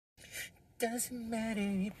Doesn't matter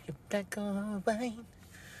if you're black or white.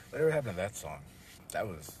 Whatever happened to that song? That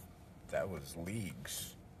was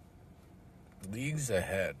leagues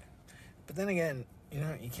ahead. But then again,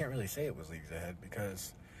 you can't really say it was leagues ahead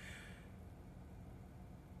because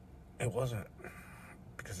it wasn't.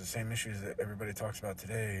 Because the same issues that everybody talks about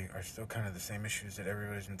today are still kind of the same issues that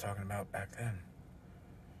everybody's been talking about back then.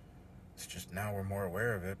 It's just now we're more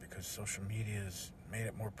aware of it because social media has made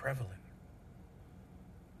it more prevalent.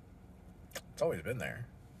 It's always been there.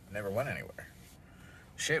 It never went anywhere.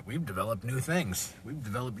 Shit, we've developed new things. We've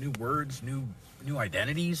developed new words, new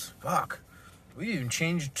identities. Fuck. We even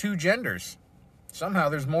changed 2 genders. Somehow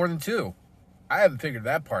there's more than 2. I haven't figured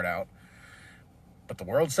that part out. But the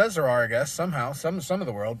world says there are, I guess. Somehow, some of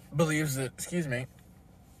the world believes that,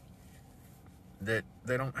 that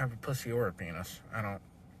they don't have a pussy or a penis. I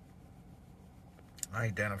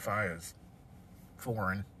identify as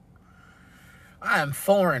foreign. I am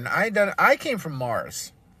foreign. I came from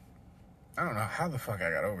Mars. I don't know how the fuck I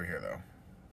got over here, though.